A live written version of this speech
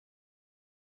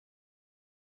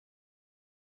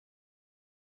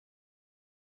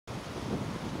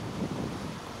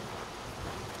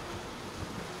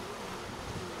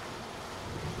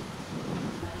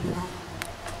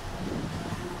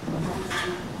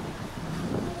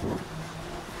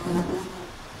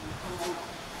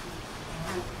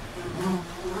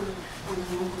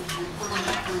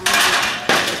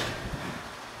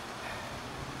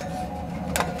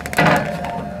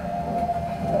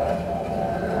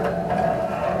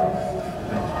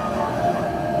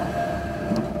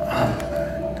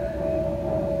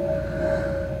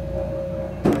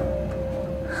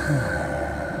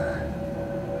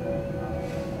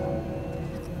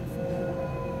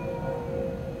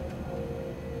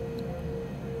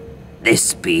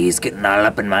This bee's getting all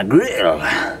up in my grill.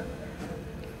 I'm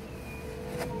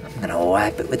gonna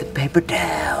wipe it with a paper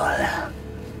towel.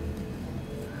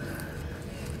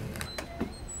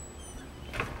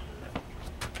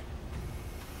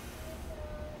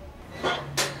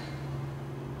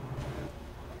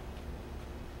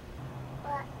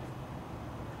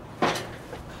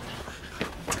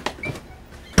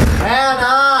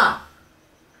 Hannah!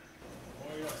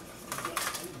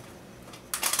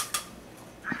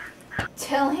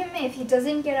 Tell him if he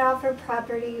doesn't get off our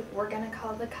property, we're gonna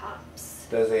call the cops.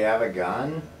 Does he have a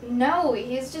gun? No,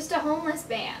 he's just a homeless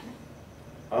man.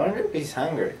 I wonder if he's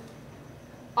hungry.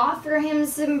 Offer him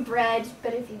some bread,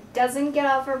 but if he doesn't get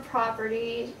off our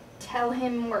property, tell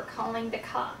him we're calling the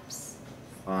cops.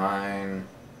 Fine.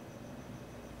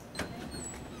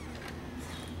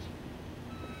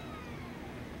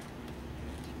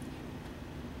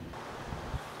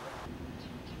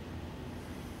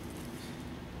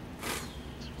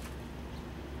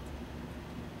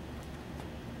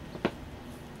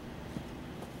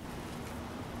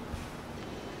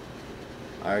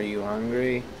 Are you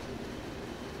hungry?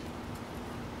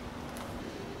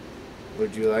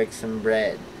 Would you like some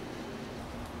bread?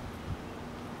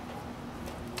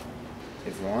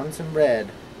 If you want some bread,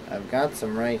 I've got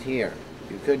some right here.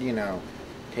 You could,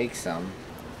 take some.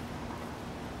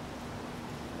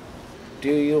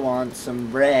 Do you want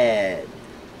some bread?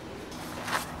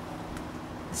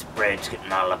 This bread's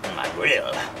getting all up in my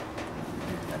grill.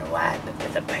 I'm gonna wipe it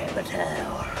with a paper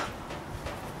towel.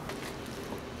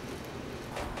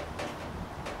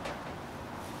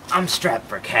 I'm strapped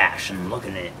for cash and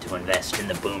looking in it to invest in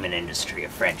the booming industry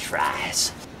of French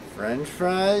fries. French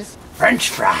fries? French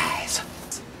fries!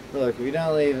 Look, if we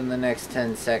don't leave in the next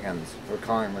 10 seconds, we're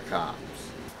calling the cops.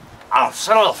 I'll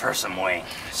settle for some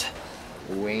wings.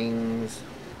 Wings?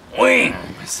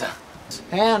 Wings!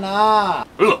 Hannah!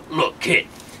 Look, kid.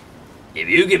 If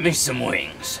you give me some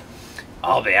wings,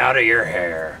 I'll be out of your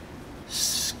hair,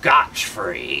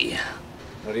 scotch-free.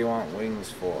 What do you want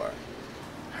wings for?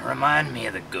 Remind me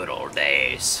of the good old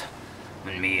days,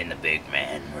 when me and the big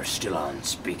man were still on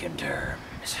speaking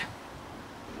terms.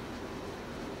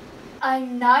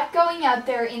 I'm not going out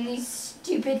there in these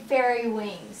stupid fairy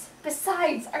wings.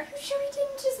 Besides, are you sure he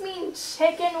didn't just mean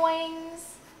chicken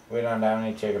wings? We don't have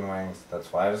any chicken wings.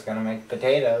 That's why I was gonna make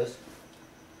potatoes.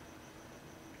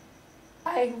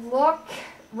 I look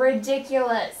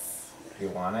ridiculous. Do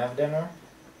you want to have dinner?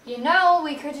 You know,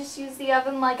 we could just use the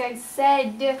oven like I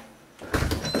said.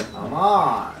 Come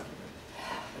on!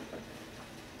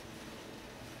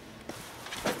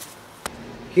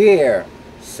 Here,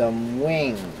 some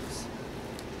wings.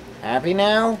 Happy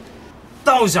now?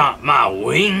 Those aren't my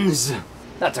wings!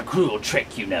 That's a cruel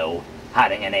trick, you know,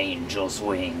 hiding an angel's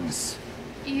wings.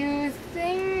 You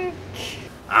think...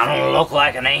 I don't look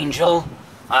like an angel.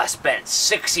 I spent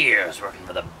 6 years working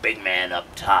for the big man up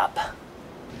top.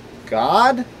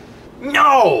 God?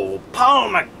 No! Paul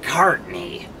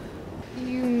McCartney!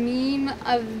 You mean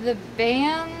of the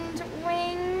band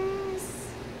wings?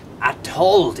 I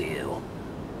told you,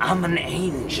 I'm an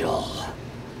angel.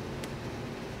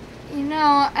 You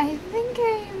know, I think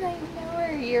I might know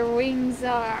where your wings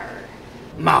are.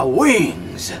 My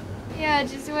wings! Yeah,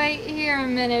 just wait here a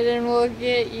minute and we'll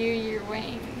get you your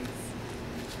wings.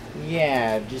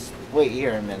 Yeah, just wait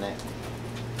here a minute.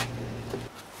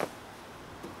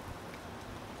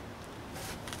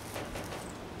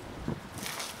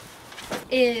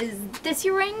 Is this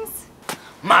your wings?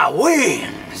 My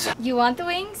wings! You want the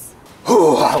wings?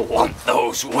 Oh, I want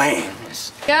those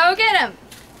wings! Go get them!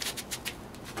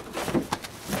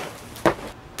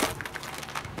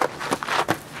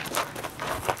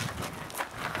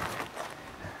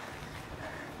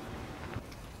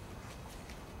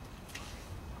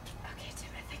 Okay,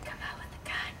 Timothy, come out with the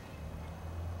gun.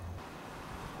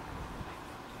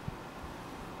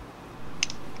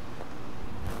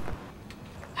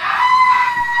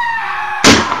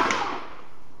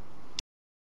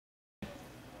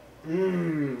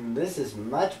 This is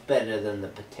much better than the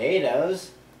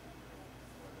potatoes.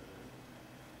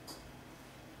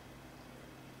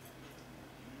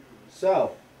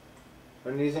 So,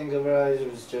 when do you think he'll realize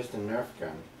it was just a Nerf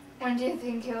gun? When do you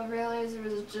think he'll realize it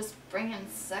was just bringing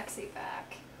sexy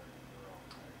back?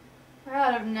 We're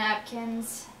out of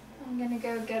napkins. I'm gonna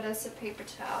go get us a paper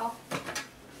towel.